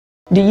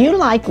Do you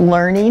like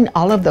learning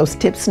all of those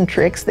tips and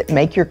tricks that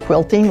make your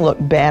quilting look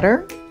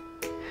better?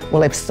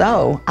 Well, if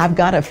so, I've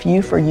got a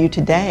few for you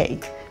today.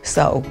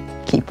 So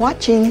keep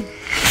watching.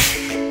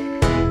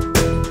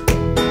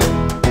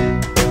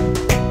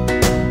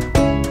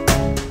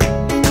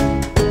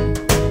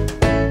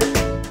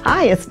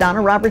 Hi, it's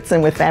Donna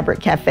Robertson with Fabric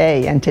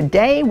Cafe, and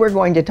today we're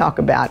going to talk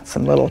about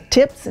some little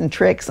tips and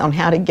tricks on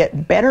how to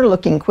get better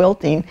looking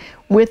quilting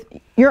with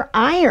your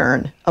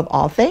iron, of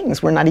all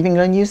things. We're not even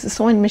going to use the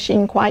sewing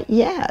machine quite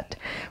yet.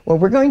 Well,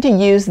 we're going to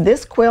use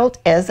this quilt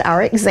as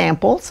our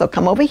example, so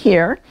come over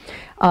here.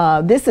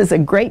 This is a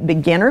great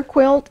beginner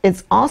quilt.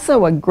 It's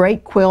also a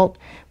great quilt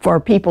for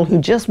people who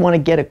just want to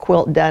get a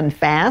quilt done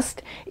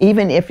fast,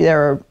 even if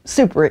they're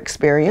super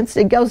experienced.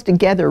 It goes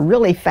together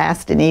really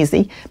fast and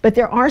easy, but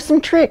there are some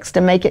tricks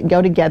to make it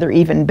go together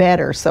even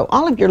better. So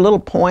all of your little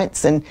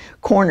points and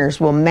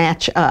corners will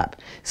match up.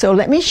 So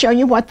let me show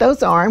you what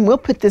those are, and we'll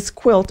put this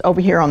quilt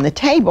over here on the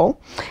table,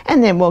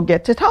 and then we'll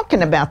get to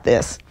talking about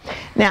this.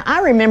 Now,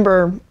 I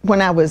remember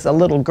when I was a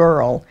little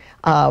girl,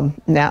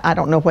 now I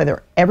don't know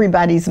whether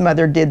everybody's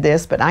mother did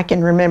this, but I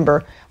can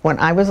remember when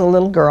I was a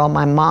little girl,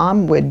 my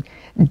mom would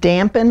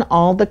dampen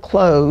all the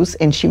clothes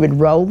and she would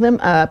roll them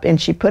up and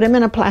she put them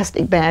in a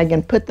plastic bag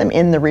and put them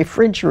in the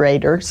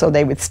refrigerator so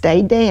they would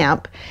stay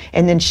damp,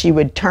 and then she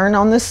would turn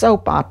on the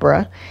soap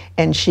opera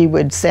and she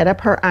would set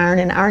up her iron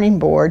and ironing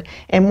board,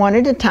 and one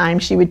at a time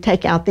she would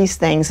take out these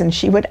things and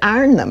she would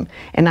iron them.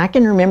 And I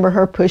can remember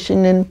her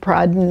pushing and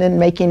prodding and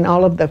making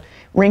all of the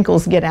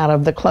wrinkles get out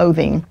of the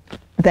clothing.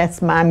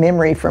 That's my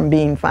memory from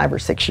being 5 or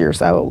 6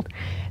 years old.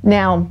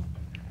 Now,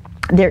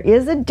 there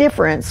is a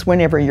difference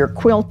whenever you're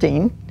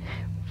quilting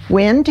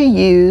when to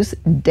use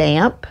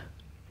damp,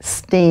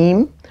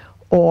 steam,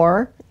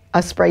 or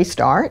a spray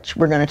starch.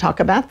 We're going to talk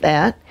about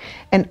that.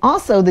 And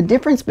also the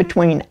difference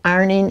between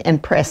ironing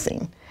and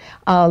pressing.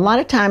 A lot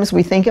of times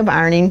we think of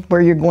ironing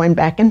where you're going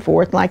back and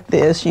forth like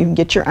this. You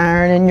get your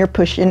iron and you're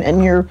pushing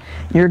and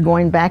you're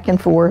going back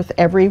and forth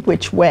every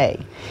which way.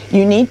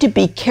 You need to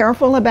be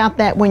careful about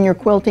that when you're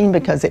quilting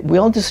because it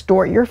will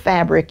distort your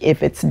fabric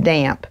if it's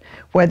damp,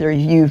 whether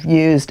you've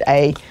used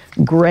a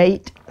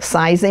great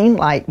sizing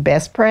like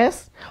Best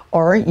Press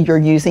or you're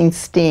using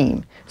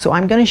steam. So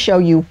I'm going to show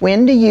you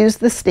when to use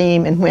the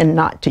steam and when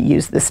not to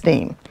use the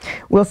steam.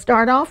 We'll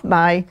start off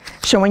by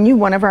showing you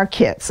one of our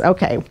kits.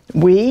 Okay,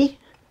 we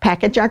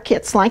package our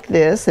kits like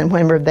this, and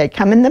whenever they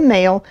come in the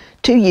mail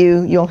to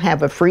you, you'll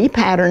have a free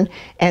pattern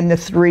and the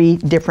 3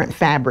 different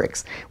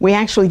fabrics. We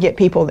actually get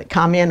people that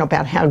comment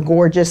about how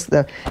gorgeous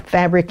the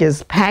fabric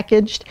is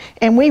packaged,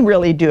 and we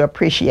really do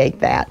appreciate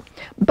that.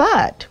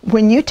 But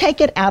when you take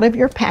it out of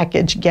your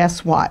package,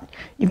 guess what?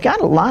 You've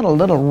got a lot of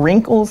little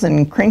wrinkles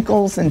and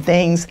crinkles and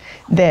things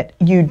that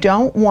you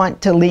don't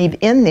want to leave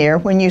in there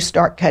when you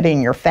start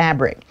cutting your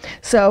fabric.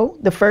 So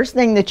the first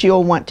thing that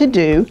you'll want to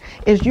do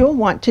is you'll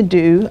want to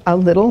do a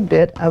little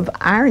bit of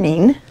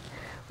ironing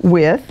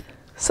with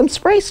some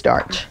spray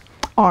starch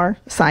or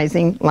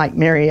sizing like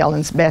Mary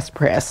Ellen's Best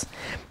Press.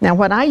 Now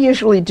what I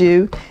usually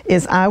do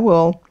is I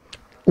will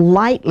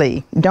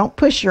lightly, don't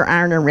push your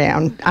iron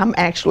around. I'm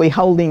actually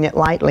holding it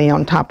lightly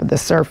on top of the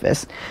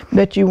surface.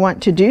 But you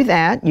want to do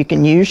that. You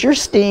can use your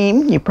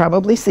steam. You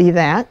probably see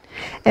that.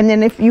 And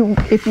then if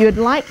you'd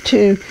like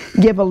to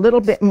give a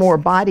little bit more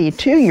body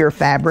to your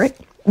fabric,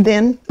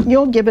 then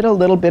you'll give it a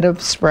little bit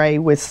of spray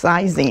with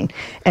sizing.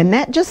 And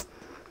that just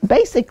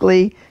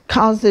basically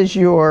causes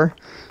your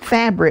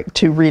fabric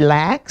to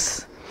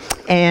relax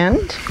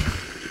and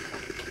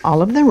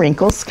all of the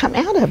wrinkles come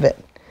out of it.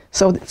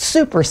 So it's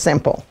super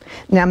simple.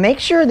 Now make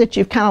sure that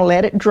you've kind of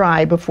let it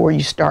dry before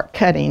you start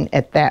cutting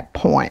at that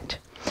point.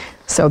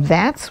 So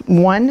that's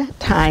one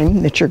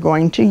time that you're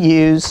going to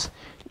use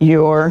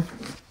your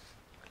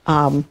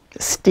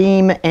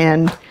steam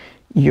and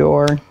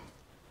your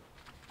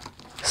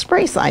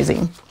spray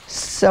sizing.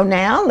 So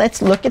now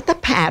let's look at the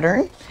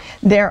pattern.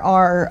 There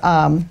are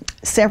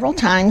several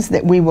times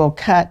that we will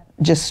cut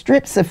just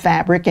strips of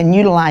fabric and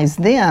utilize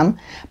them,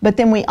 but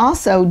then we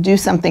also do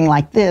something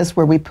like this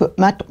where we put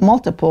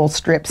multiple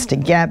strips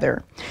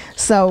together.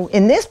 So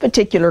in this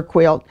particular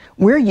quilt,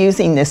 we're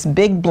using this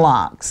big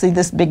block. See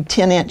this big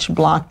 10-inch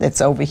block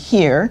that's over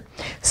here?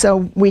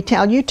 So we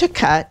tell you to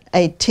cut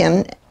a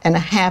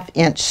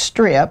 10.5-inch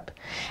strip,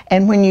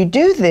 and when you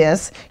do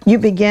this, you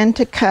begin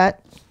to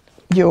cut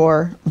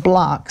your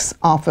blocks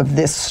off of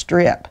this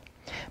strip.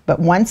 But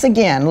once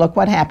again, look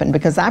what happened.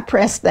 Because I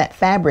pressed that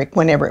fabric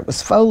whenever it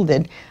was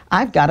folded,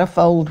 I've got a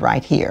fold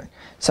right here.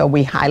 So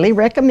we highly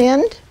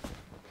recommend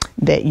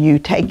that you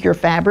take your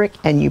fabric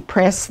and you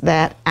press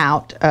that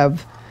out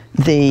of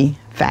the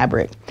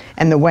fabric.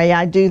 And the way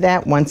I do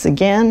that, once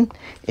again,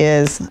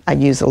 is I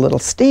use a little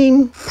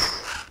steam.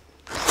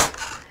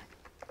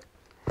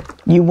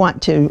 You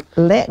want to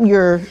let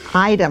your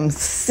item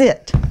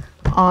sit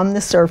on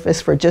the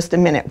surface for just a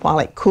minute while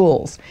it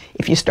cools.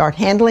 If you start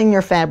handling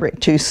your fabric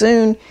too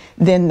soon,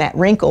 then that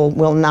wrinkle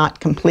will not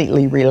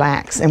completely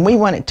relax. And we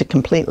want it to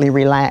completely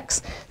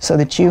relax so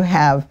that you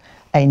have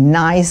a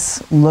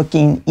nice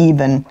looking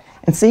even,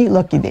 and see,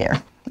 looky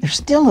there. there's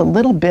still a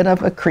little bit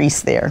of a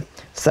crease there.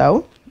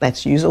 So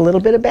let's use a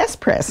little bit of Best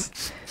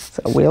Press.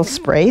 So we'll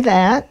spray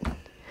that,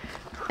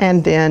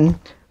 and then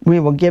we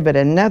will give it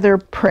another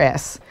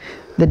press.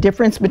 The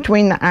difference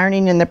between the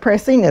ironing and the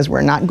pressing is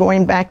we're not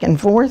going back and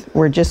forth.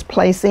 We're just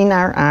placing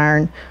our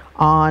iron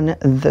on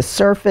the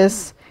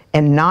surface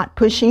and not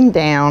pushing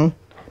down,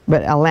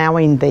 but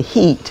allowing the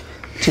heat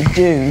to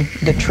do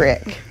the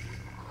trick.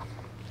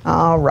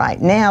 All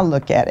right, now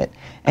look at it.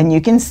 And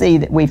you can see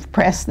that we've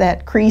pressed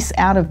that crease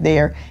out of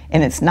there,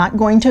 and it's not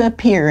going to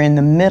appear in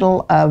the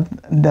middle of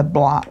the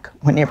block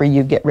whenever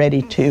you get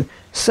ready to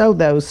sew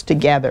those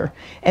together.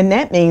 And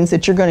that means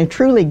that you're going to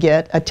truly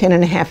get a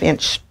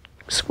 10.5-inch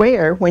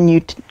square when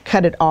you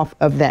cut it off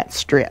of that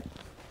strip.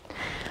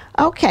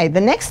 Okay, the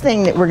next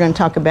thing that we're going to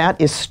talk about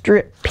is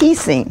strip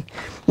piecing.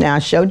 Now, I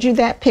showed you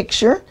that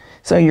picture.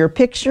 So your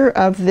picture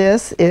of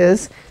this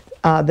is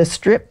the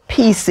strip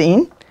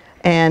piecing,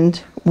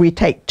 and we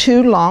take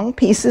 2 long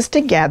pieces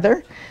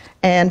together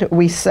and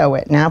we sew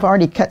it. Now, I've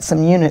already cut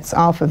some units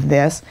off of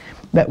this,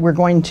 but we're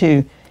going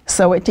to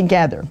sew it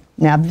together.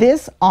 Now,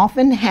 this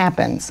often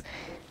happens.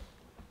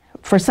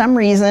 For some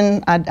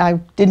reason, I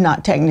did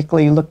not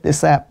technically look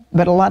this up,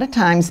 but a lot of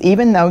times,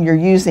 even though you're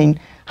using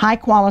high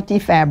quality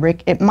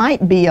fabric, it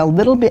might be a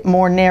little bit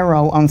more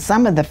narrow on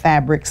some of the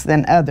fabrics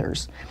than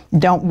others.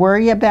 Don't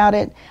worry about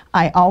it.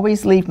 I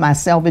always leave my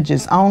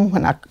selvages on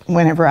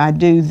whenever I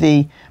do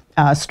the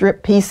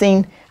strip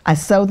piecing. I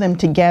sew them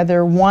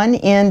together. One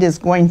end is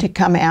going to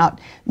come out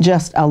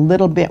just a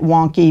little bit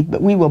wonky,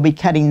 but we will be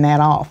cutting that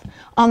off.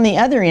 On the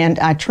other end,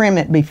 I trim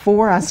it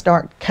before I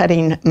start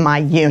cutting my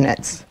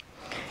units.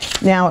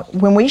 Now,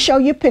 when we show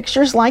you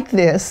pictures like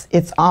this,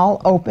 it's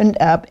all opened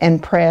up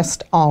and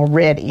pressed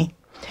already.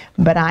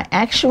 But I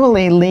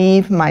actually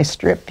leave my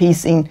strip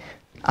piecing,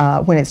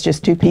 when it's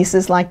just 2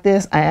 pieces like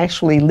this, I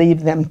actually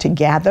leave them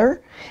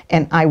together,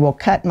 and I will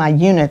cut my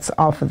units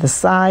off of the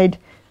side.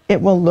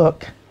 It will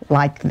look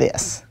like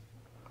this.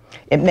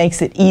 It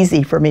makes it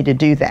easy for me to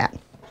do that.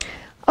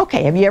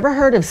 Okay, have you ever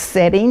heard of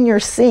setting your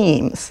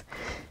seams?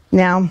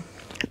 Now,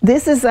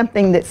 this is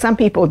something that some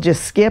people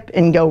just skip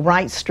and go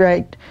right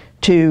straight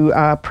to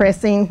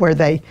pressing, where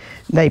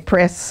they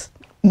press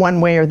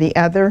one way or the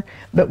other,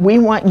 but we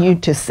want you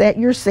to set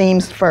your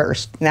seams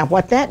first. Now,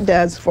 what that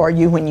does for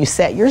you when you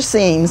set your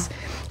seams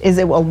is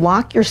it will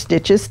lock your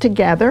stitches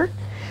together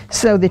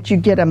so that you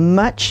get a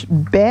much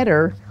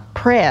better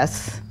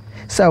press.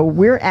 So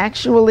we're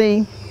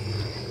actually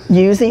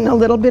using a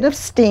little bit of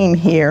steam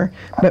here,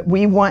 but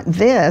we want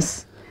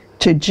this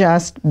to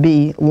just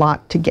be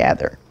locked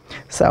together.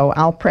 So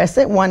I'll press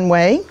it one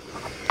way,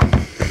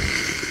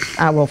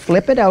 I will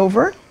flip it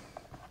over,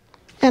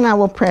 and I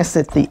will press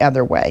it the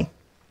other way.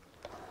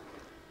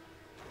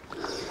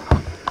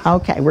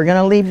 Okay, we're going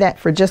to leave that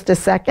for just a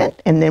second,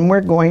 and then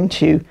we're going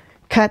to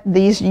cut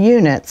these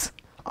units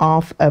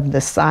off of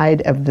the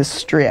side of the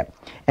strip,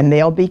 and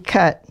they'll be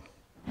cut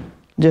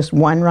just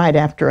one right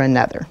after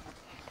another.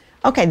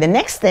 Okay, the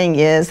next thing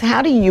is,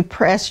 how do you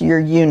press your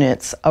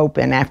units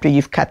open after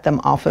you've cut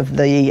them off of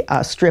the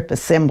strip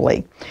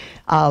assembly?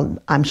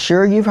 I'm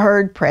sure you've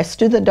heard press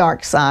to the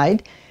dark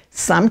side.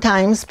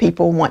 Sometimes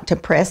people want to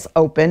press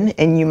open,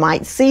 and you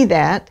might see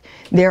that.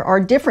 There are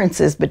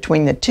differences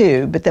between the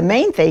two, but the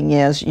main thing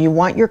is you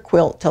want your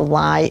quilt to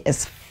lie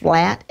as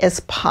flat as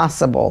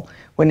possible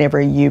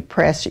whenever you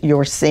press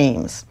your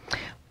seams.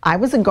 I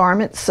was a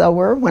garment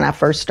sewer when I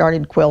first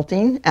started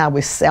quilting. I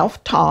was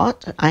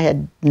self-taught. I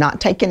had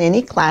not taken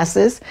any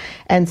classes,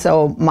 and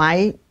so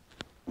my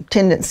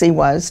tendency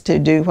was to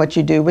do what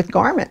you do with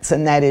garments,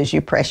 and that is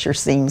you press your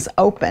seams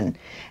open.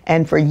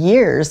 And for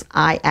years,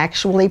 I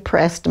actually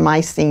pressed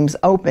my seams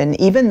open,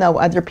 even though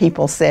other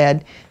people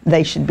said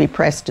they should be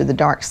pressed to the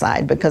dark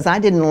side, because I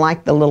didn't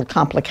like the little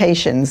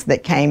complications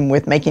that came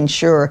with making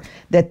sure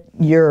that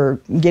you're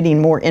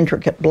getting more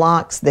intricate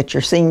blocks, that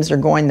your seams are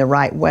going the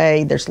right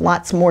way. There's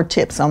lots more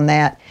tips on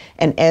that.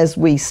 And as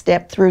we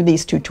step through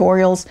these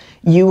tutorials,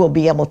 you will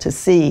be able to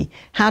see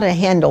how to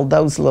handle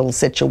those little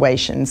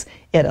situations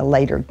at a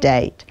later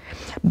date.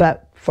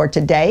 But for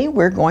today,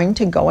 we're going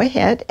to go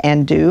ahead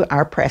and do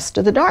our press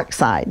to the dark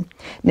side.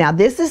 Now,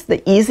 this is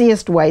the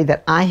easiest way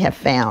that I have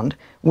found.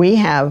 We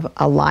have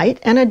a light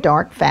and a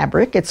dark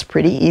fabric. It's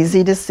pretty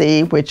easy to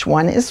see which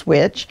one is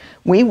which.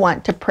 We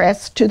want to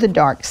press to the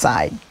dark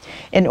side.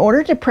 In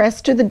order to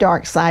press to the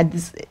dark side,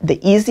 the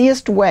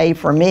easiest way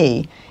for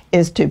me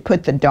is to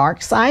put the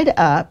dark side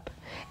up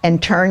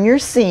and turn your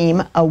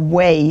seam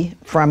away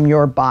from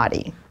your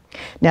body.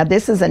 Now,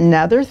 this is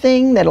another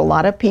thing that a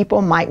lot of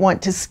people might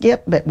want to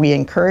skip, but we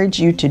encourage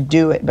you to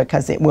do it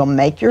because it will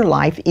make your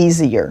life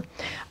easier.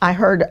 I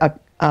heard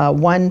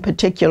one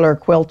particular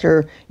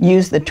quilter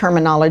use the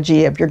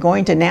terminology of, you're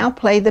going to now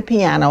play the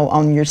piano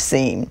on your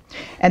seam.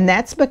 And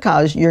that's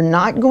because you're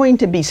not going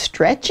to be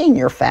stretching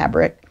your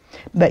fabric,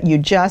 but you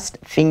just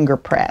finger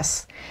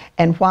press.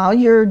 And while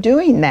you're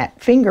doing that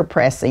finger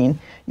pressing,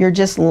 you're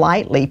just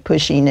lightly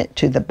pushing it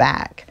to the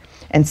back.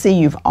 And see,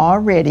 you've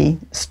already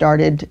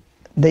started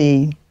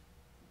the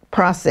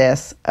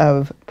process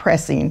of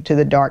pressing to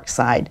the dark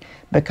side,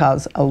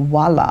 because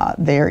voila,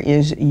 there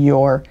is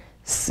your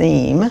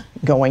seam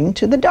going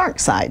to the dark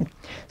side.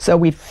 So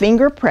we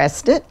finger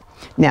pressed it.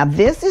 Now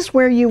this is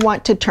where you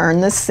want to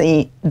turn the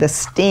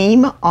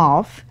steam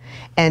off,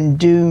 and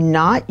do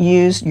not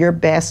use your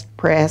best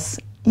press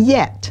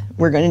yet.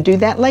 We're going to do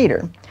that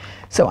later.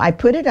 So I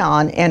put it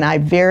on and I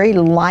very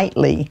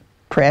lightly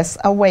press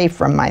away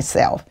from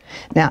myself.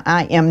 Now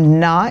I am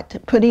not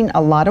putting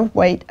a lot of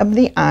weight of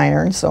the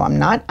iron, so I'm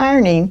not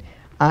ironing,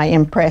 I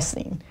am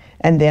pressing.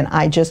 And then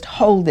I just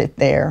hold it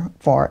there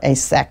for a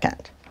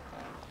second.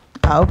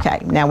 Okay,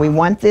 now we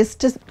want this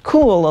to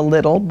cool a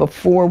little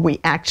before we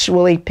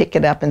actually pick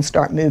it up and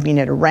start moving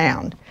it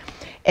around.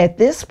 At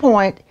this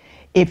point,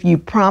 if you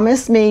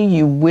promise me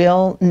you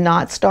will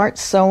not start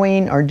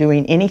sewing or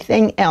doing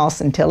anything else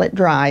until it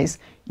dries,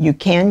 you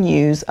can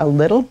use a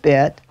little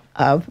bit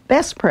of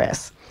best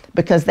press,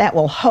 because that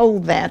will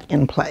hold that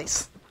in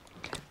place.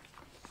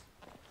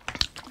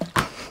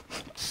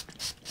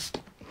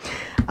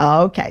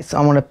 Okay, so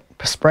I want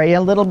to spray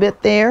a little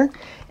bit there,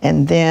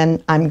 and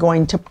then I'm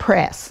going to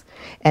press.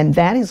 And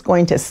that is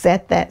going to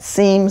set that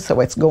seam so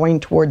it's going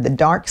toward the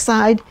dark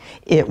side.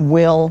 It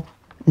will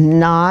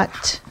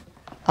not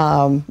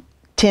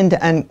tend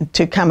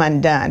to come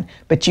undone,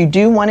 but you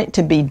do want it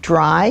to be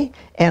dry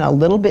and a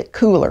little bit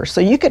cooler. So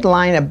you could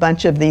line a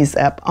bunch of these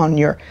up on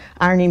your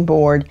ironing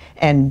board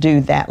and do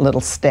that little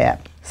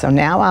step. So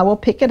now I will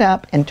pick it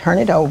up and turn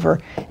it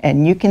over,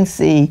 and you can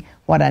see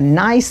what a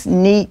nice,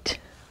 neat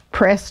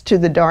press to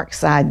the dark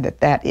side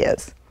that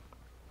is.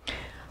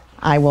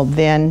 I will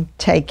then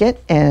take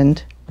it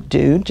and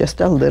do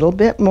just a little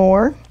bit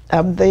more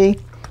of the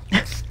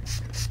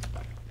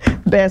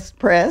best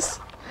press,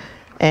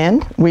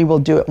 and we will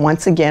do it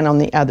once again on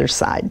the other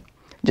side.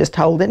 Just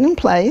hold it in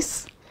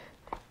place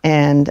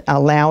and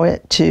allow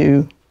it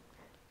to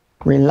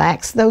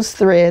relax those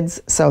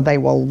threads so they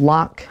will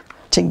lock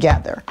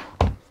together.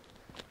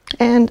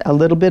 And a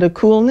little bit of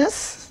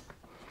coolness,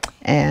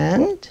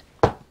 and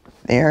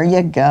there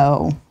you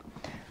go.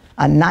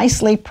 A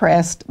nicely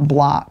pressed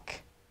block.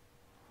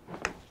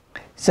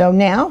 So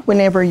now,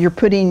 whenever you're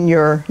putting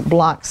your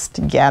blocks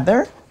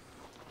together,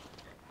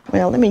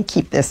 well, let me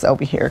keep this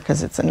over here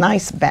because it's a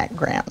nice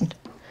background.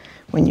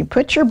 When you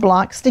put your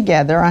blocks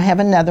together, I have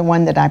another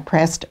one that I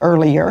pressed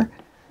earlier,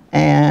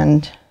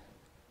 and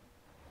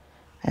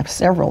I have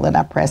several that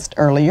I pressed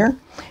earlier,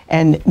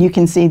 and you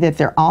can see that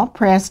they're all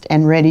pressed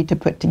and ready to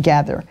put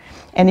together.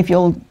 And if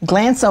you'll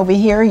glance over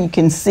here, you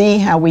can see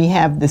how we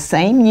have the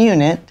same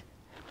unit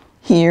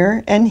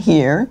here and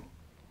here,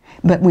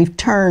 but we've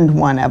turned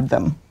one of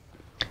them.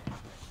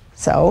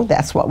 So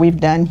that's what we've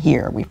done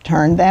here. We've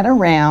turned that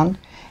around,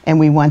 and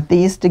we want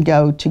these to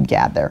go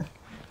together.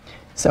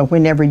 So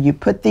whenever you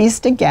put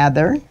these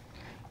together,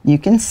 you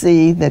can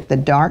see that the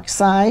dark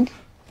side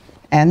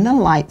and the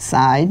light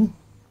side,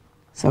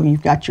 so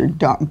you've got your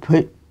dark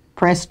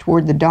pressed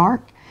toward the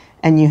dark,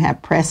 and you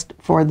have pressed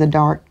for the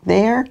dark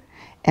there,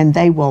 and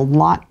they will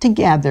lock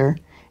together.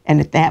 And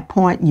at that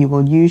point, you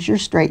will use your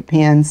straight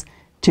pins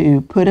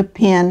to put a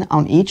pin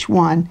on each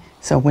one.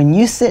 So when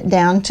you sit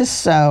down to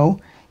sew,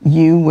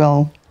 you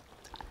will,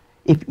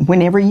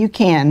 whenever you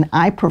can,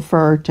 I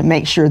prefer to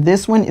make sure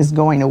this one is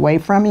going away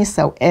from me,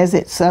 so as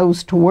it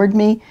sews toward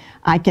me,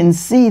 I can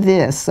see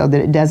this so that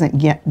it doesn't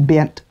get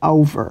bent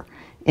over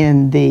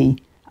in the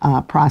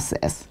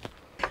process.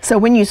 So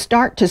when you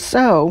start to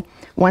sew,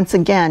 once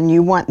again,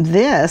 you want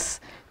this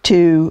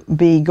to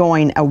be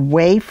going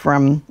away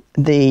from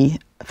the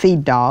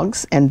feed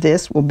dogs, and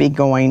this will be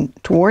going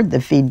toward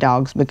the feed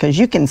dogs, because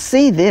you can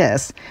see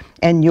this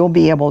and you'll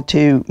be able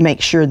to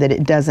make sure that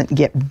it doesn't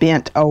get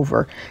bent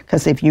over,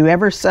 because if you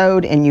ever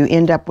sewed and you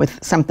end up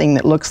with something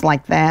that looks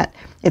like that,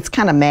 it's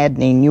kind of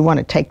maddening. You want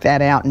to take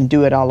that out and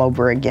do it all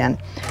over again.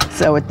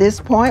 So at this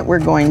point, we're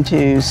going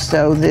to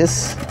sew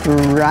this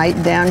right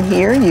down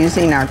here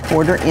using our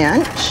 1/4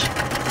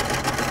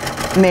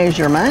 inch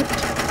measurement.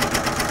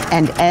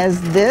 And as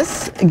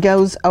this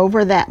goes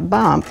over that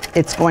bump,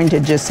 it's going to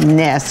just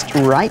nest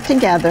right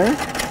together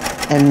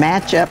and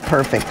match up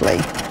perfectly.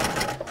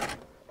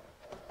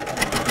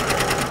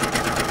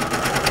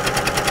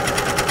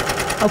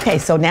 Okay,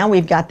 so now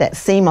we've got that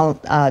seam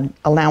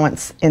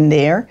allowance in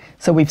there.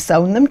 So we've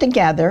sewn them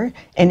together,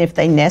 and if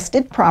they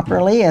nested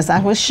properly, as I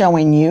was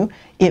showing you,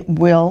 it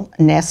will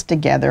nest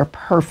together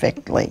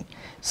perfectly.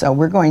 So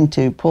we're going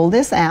to pull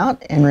this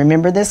out, and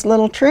remember this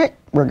little trick?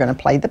 We're going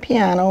to play the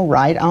piano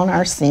right on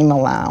our seam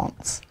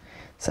allowance.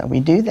 So we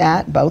do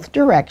that both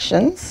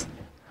directions,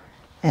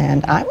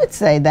 and I would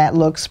say that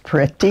looks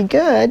pretty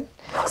good.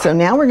 So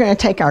now we're going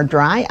to take our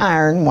dry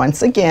iron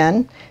once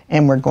again,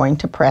 and we're going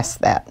to press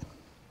that.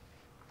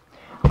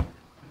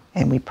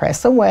 And we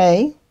press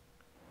away,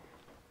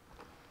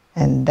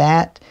 and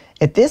that,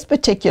 at this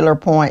particular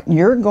point,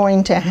 you're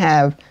going to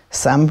have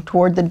some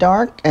toward the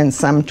dark and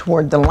some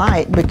toward the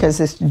light, because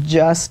it's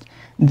just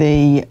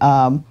the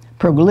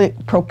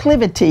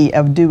proclivity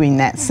of doing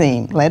that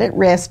seam. Let it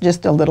rest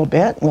just a little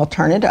bit, we'll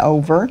turn it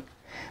over,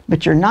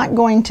 but you're not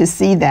going to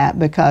see that,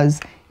 because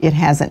it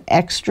has an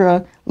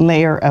extra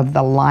layer of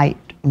the light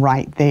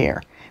right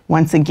there.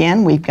 Once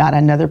again, we've got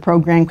another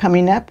program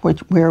coming up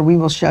where we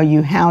will show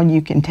you how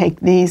you can take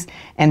these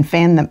and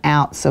fan them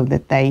out so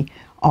that they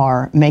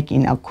are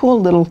making a cool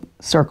little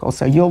circle.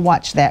 So you'll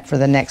watch that for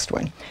the next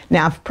one.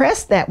 Now I've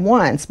pressed that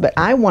once, but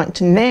I want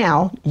to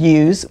now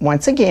use,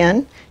 once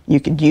again, you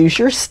could use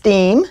your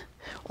steam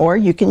or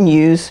you can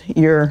use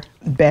your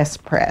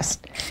best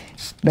pressed,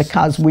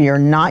 because we are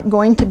not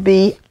going to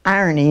be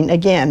ironing.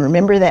 Again,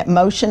 remember that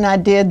motion I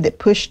did that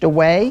pushed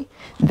away?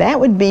 That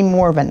would be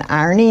more of an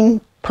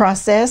ironing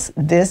process.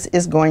 This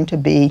is going to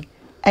be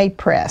a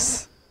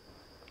press.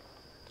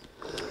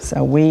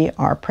 So we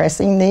are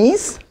pressing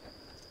these.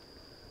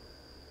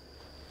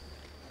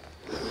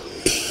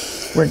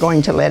 We're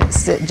going to let it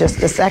sit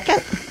just a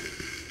second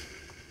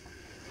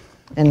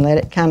and let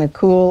it kind of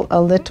cool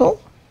a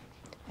little,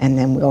 and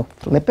then we'll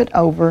flip it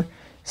over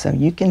so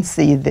you can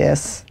see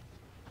this.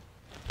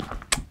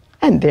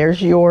 And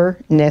there's your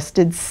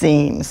nested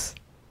seams.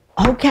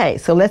 Okay,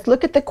 so let's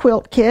look at the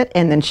quilt kit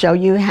and then show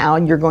you how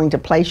you're going to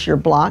place your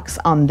blocks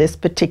on this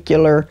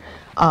particular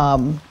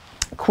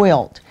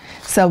quilt.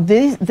 So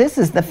this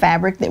is the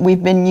fabric that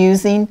we've been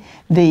using.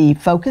 The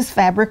focus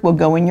fabric will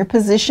go in your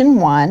position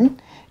 1.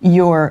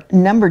 Your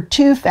number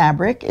 2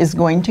 fabric is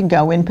going to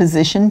go in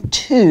position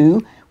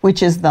 2,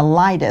 which is the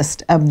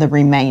lightest of the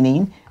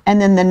remaining.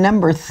 And then the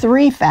number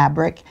 3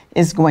 fabric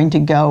is going to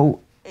go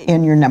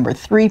in your number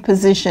 3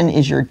 position,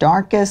 is your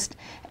darkest,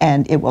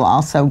 and it will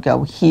also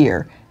go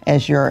here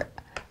as your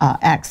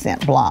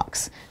accent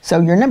blocks.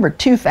 So your number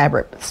 2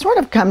 fabric sort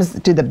of comes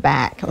to the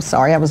back. Oh,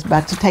 sorry, I was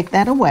about to take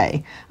that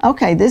away.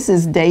 Okay, this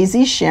is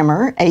Daisy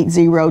Shimmer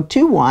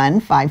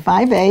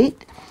 8021558.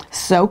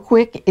 So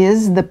Quick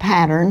is the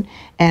pattern,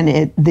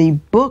 and the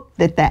book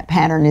that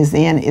pattern is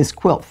in is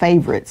Quilt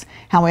Favorites.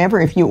 However,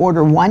 if you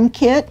order 1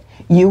 kit,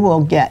 you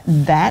will get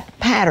that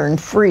pattern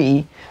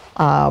free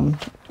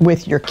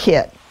with your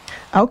kit.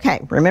 Okay,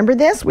 remember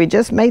this? We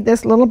just made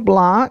this little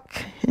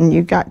block, and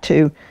you got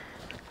to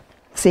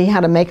see how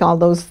to make all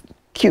those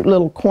cute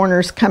little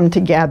corners come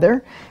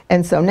together.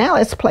 And so now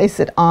let's place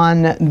it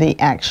on the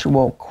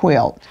actual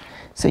quilt.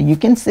 So you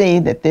can see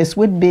that this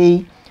would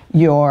be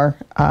your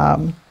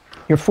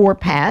 4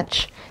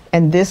 patch,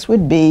 and this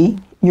would be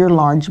your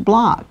large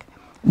block.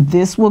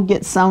 This will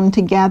get sewn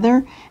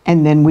together,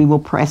 and then we will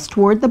press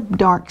toward the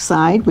dark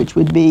side, which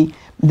would be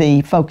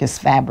the focus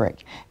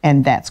fabric,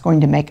 and that's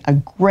going to make a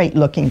great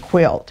looking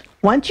quilt.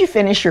 Once you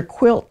finish your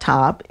quilt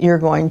top, you're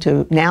going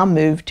to now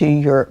move to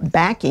your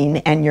backing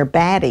and your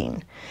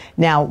batting.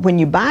 Now, when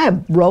you buy a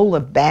roll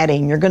of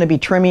batting, you're going to be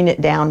trimming it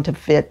down to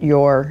fit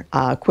your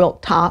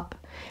quilt top,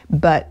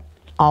 but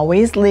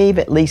always leave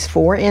at least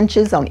 4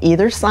 inches on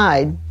either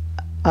side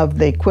of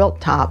the quilt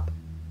top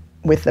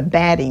with the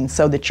batting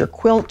so that your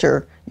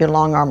quilter, your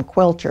long arm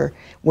quilter,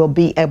 will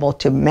be able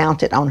to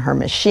mount it on her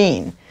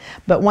machine.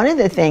 But one of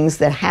the things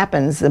that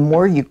happens the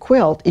more you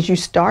quilt is you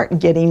start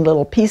getting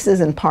little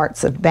pieces and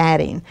parts of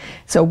batting.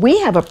 So we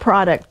have a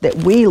product that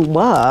we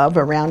love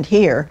around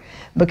here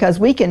because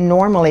we can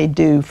normally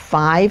do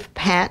 5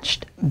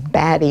 patched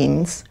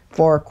battings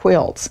for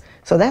quilts.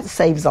 So that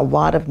saves a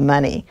lot of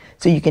money.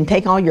 So you can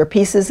take all your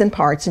pieces and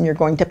parts and you're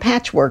going to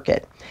patchwork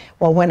it.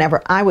 Well,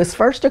 whenever I was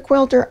first a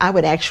quilter, I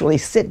would actually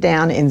sit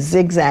down and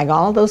zigzag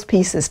all those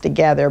pieces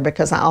together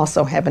because I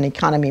also have an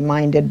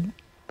economy-minded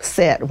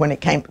set when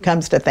it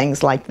comes to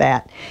things like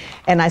that.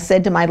 And I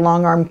said to my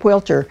long arm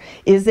quilter,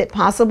 is it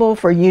possible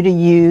for you to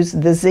use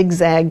the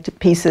zigzagged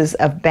pieces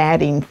of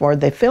batting for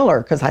the filler?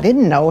 Because I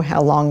didn't know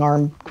how long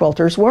arm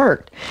quilters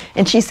worked.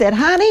 And she said,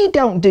 honey,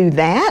 don't do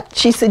that.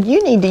 She said,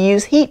 you need to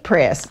use heat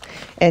press.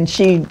 And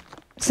she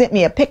sent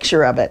me a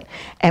picture of it.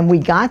 And we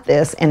got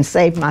this and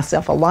saved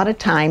myself a lot of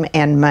time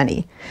and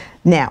money.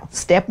 Now,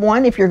 step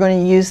 1, if you're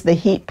going to use the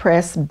heat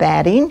press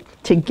batting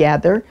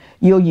together,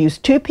 you'll use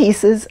 2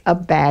 pieces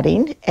of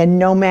batting, and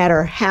no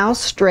matter how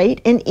straight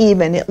and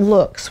even it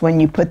looks when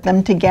you put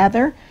them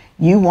together,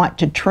 you want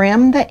to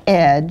trim the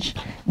edge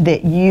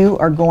that you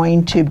are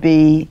going to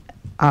be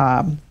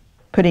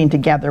putting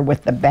together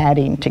with the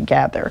batting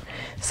together.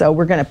 So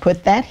we're going to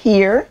put that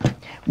here.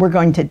 We're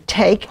going to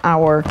take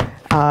our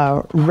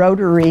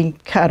rotary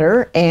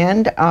cutter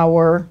and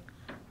our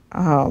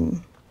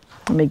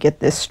let me get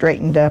this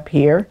straightened up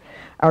here.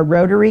 Our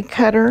rotary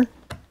cutter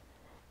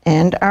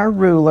and our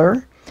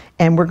ruler,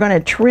 and we're going to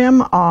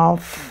trim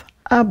off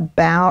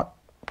about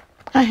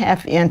a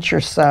 ½ inch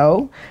or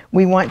so.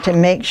 We want to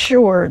make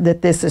sure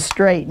that this is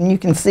straight, and you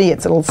can see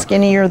it's a little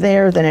skinnier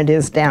there than it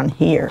is down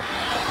here.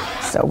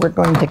 So we're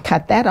going to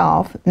cut that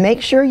off.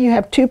 Make sure you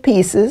have 2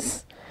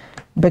 pieces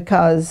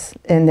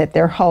and that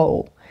they're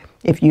whole.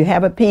 If you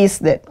have a piece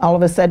that all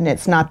of a sudden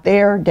it's not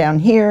there down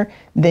here,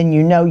 then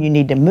you know you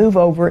need to move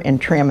over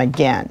and trim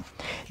again.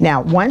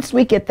 Now, once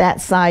we get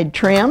that side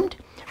trimmed,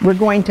 we're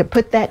going to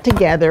put that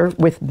together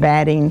with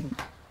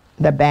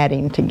the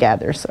batting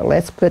together. So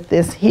let's put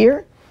this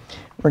here.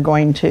 We're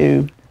going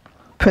to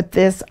put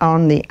this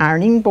on the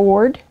ironing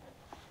board,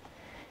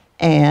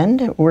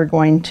 and we're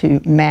going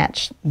to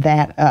match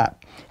that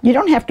up. You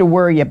don't have to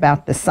worry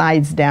about the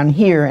sides down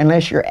here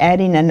unless you're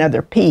adding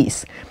another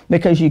piece,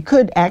 because you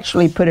could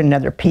actually put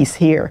another piece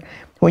here.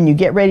 When you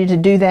get ready to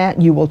do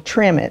that, you will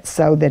trim it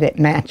so that it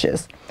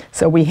matches.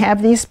 So we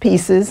have these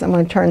pieces. I'm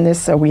going to turn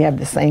this so we have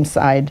the same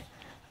side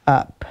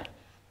up.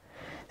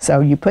 So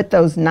you put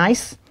those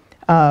nice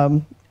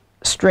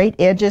straight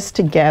edges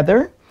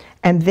together,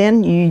 and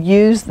then you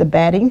use the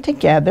batting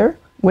together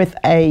with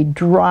a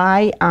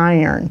dry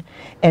iron.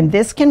 And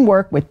this can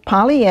work with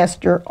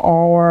polyester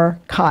or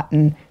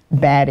cotton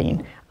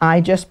batting. I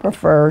just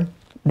prefer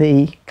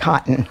the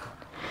cotton.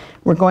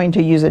 We're going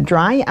to use a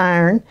dry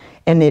iron,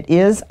 and it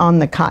is on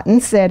the cotton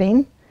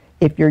setting.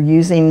 If you're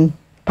using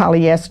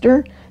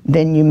polyester,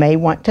 then you may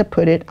want to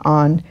put it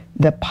on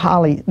the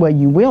poly, well,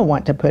 you will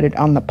want to put it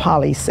on the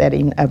poly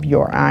setting of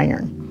your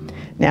iron.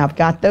 Now I've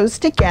got those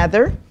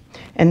together,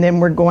 and then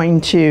we're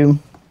going to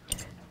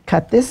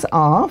cut this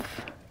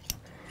off.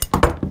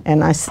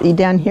 And I see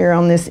down here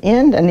on this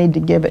end, I need to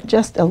give it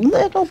just a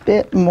little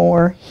bit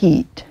more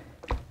heat.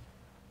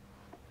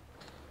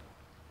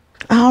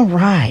 All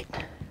right,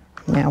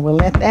 now we'll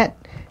let that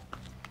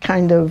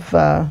kind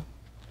of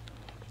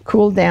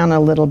cool down a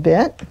little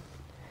bit.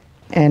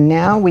 And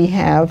now we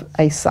have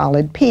a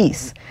solid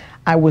piece.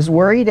 I was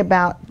worried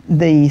about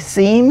the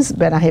seams,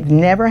 but I have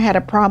never had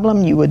a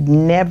problem. You would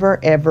never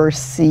ever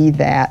see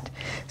that.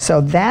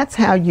 So that's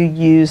how you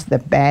use the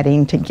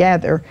batting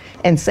together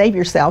and save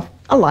yourself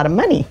a lot of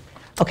money.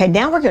 Okay,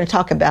 now we're going to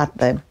talk about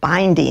the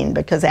binding,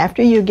 because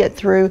after you get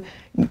through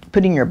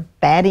putting your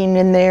batting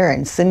in there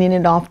and sending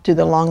it off to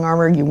the long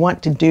armor, you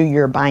want to do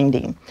your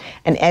binding.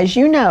 And as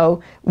you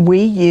know,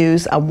 we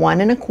use a 1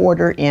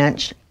 1/4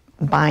 inch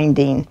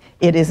binding.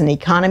 It is an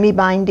economy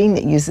binding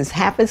that uses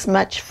half as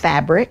much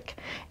fabric,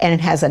 and it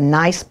has a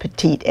nice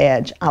petite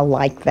edge. I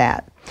like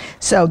that.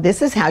 So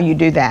this is how you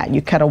do that.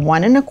 You cut a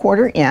 1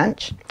 1/4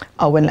 inch.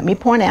 Oh, and let me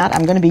point out,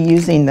 I'm going to be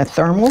using the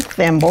thermal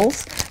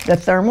thimbles. The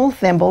thermal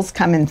thimbles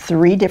come in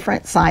 3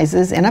 different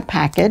sizes in a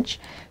package.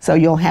 So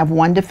you'll have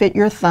one to fit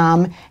your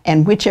thumb,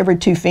 and whichever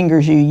 2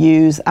 fingers you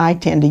use, I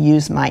tend to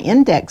use my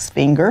index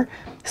finger.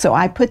 So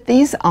I put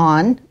these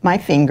on my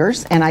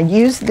fingers, and I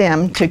use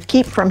them to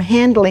keep from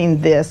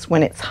handling this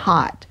when it's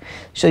hot.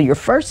 So your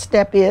first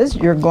step is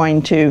you're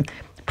going to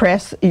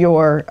press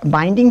your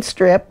binding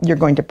strip. You're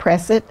going to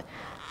press it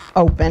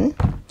open.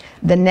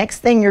 The next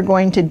thing you're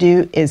going to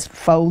do is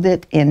fold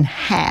it in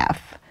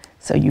half.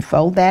 So you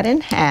fold that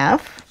in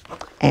half,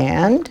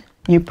 and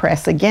you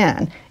press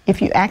again.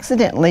 If you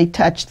accidentally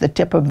touch the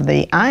tip of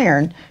the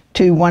iron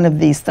to one of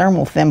these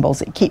thermal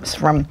thimbles, it keeps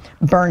from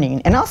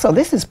burning. And also,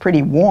 this is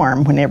pretty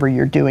warm whenever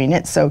you're doing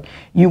it, so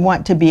you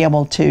want to be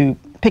able to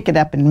pick it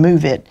up and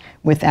move it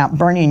without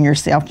burning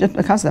yourself, just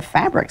because the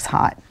fabric's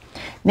hot.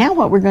 Now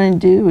what we're going to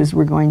do is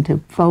we're going to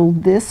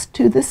fold this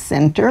to the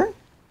center,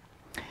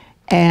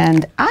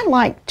 and I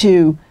like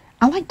to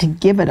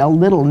give it a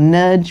little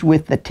nudge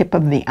with the tip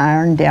of the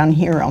iron down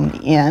here on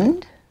the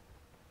end,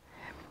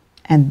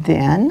 and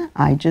then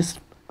I just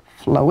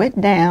flow it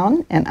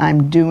down, and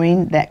I'm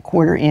doing that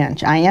 1/4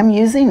 inch. I am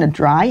using a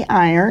dry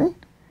iron,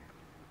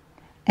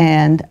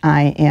 and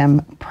I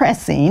am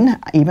pressing.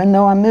 Even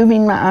though I'm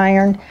moving my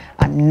iron,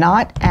 I'm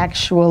not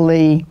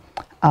actually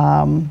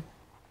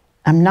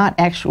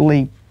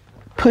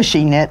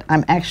pushing it.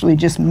 I'm actually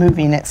just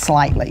moving it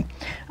slightly.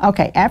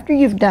 Okay, after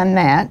you've done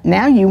that,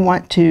 now you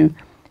want to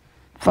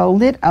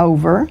fold it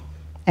over,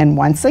 and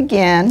once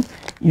again,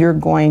 you're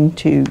going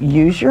to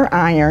use your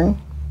iron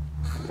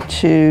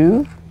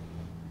to,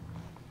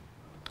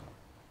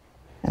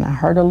 and I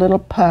heard a little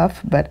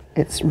puff, but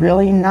it's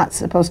really not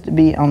supposed to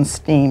be on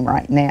steam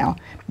right now,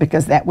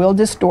 because that will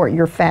distort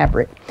your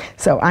fabric.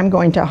 So I'm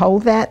going to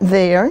hold that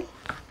there.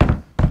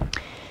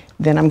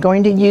 Then I'm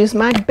going to use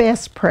my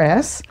best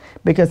press,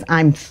 because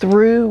I'm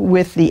through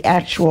with the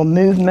actual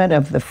movement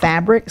of the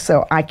fabric.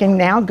 So I can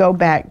now go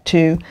back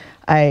to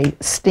a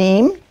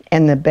steam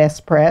and the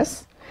best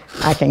press.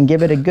 I can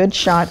give it a good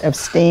shot of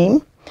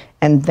steam,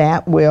 and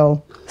that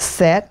will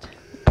set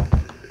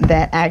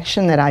that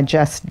action that I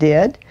just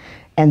did.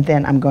 And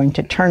then I'm going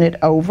to turn it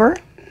over.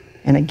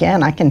 And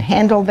again, I can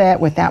handle that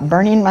without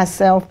burning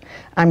myself.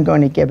 I'm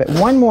going to give it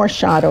one more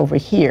shot over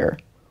here.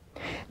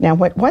 Now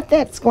what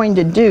that's going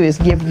to do is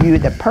give you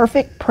the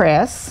perfect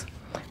press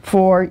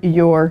for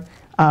your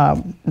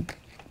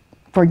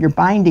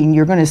binding.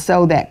 You're going to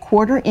sew that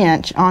 1/4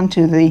 inch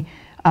onto the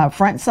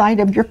front side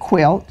of your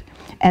quilt,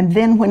 and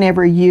then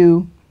whenever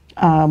you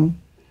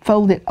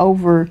fold it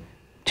over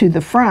to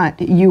the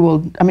front,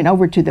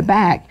 over to the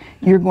back,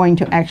 you're going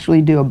to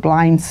actually do a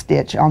blind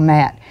stitch on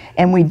that.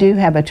 And we do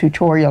have a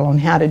tutorial on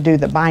how to do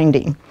the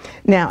binding.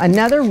 Now,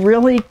 another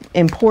really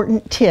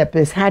important tip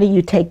is, how do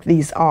you take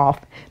these off?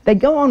 They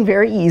go on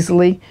very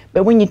easily,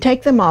 but when you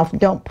take them off,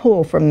 don't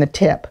pull from the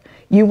tip.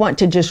 You want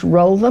to just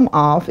roll them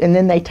off, and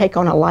then they take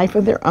on a life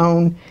of their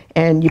own,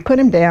 and you put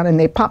them down and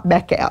they pop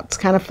back out. It's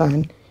kind of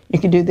fun. You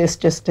can do this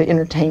just to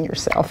entertain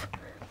yourself.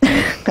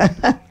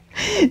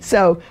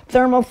 So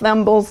thermal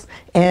thimbles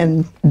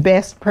and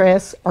best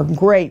press are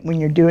great when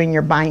you're doing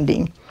your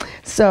binding.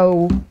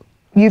 So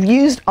you've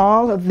used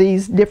all of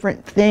these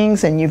different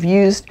things, and you've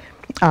used,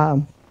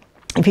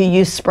 if you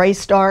use spray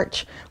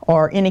starch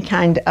or any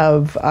kind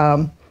of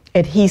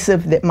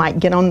adhesive that might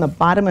get on the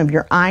bottom of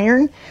your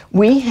iron,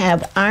 we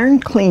have iron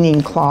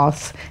cleaning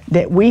cloths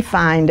that we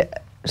find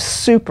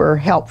super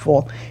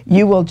helpful.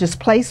 You will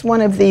just place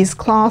one of these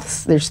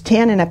cloths, there's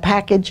 10 in a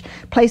package,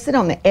 place it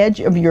on the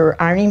edge of your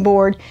ironing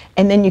board,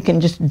 and then you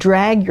can just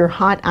drag your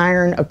hot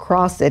iron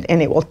across it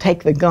and it will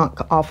take the gunk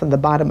off of the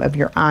bottom of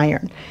your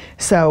iron.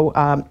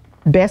 So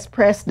best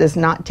press does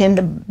not tend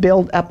to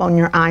build up on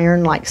your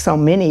iron like so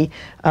many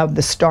of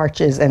the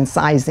starches and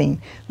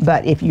sizing,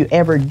 but if you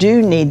ever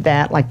do need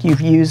that, like you've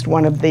used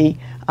one of the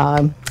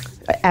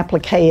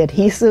applique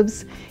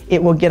adhesives,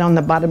 it will get on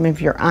the bottom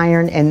of your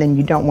iron and then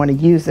you don't want to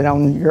use it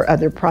on your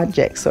other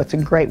projects, so it's a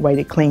great way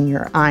to clean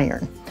your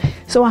iron.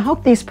 So I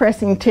hope these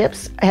pressing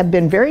tips have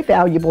been very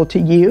valuable to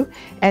you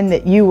and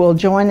that you will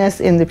join us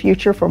in the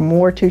future for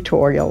more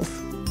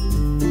tutorials.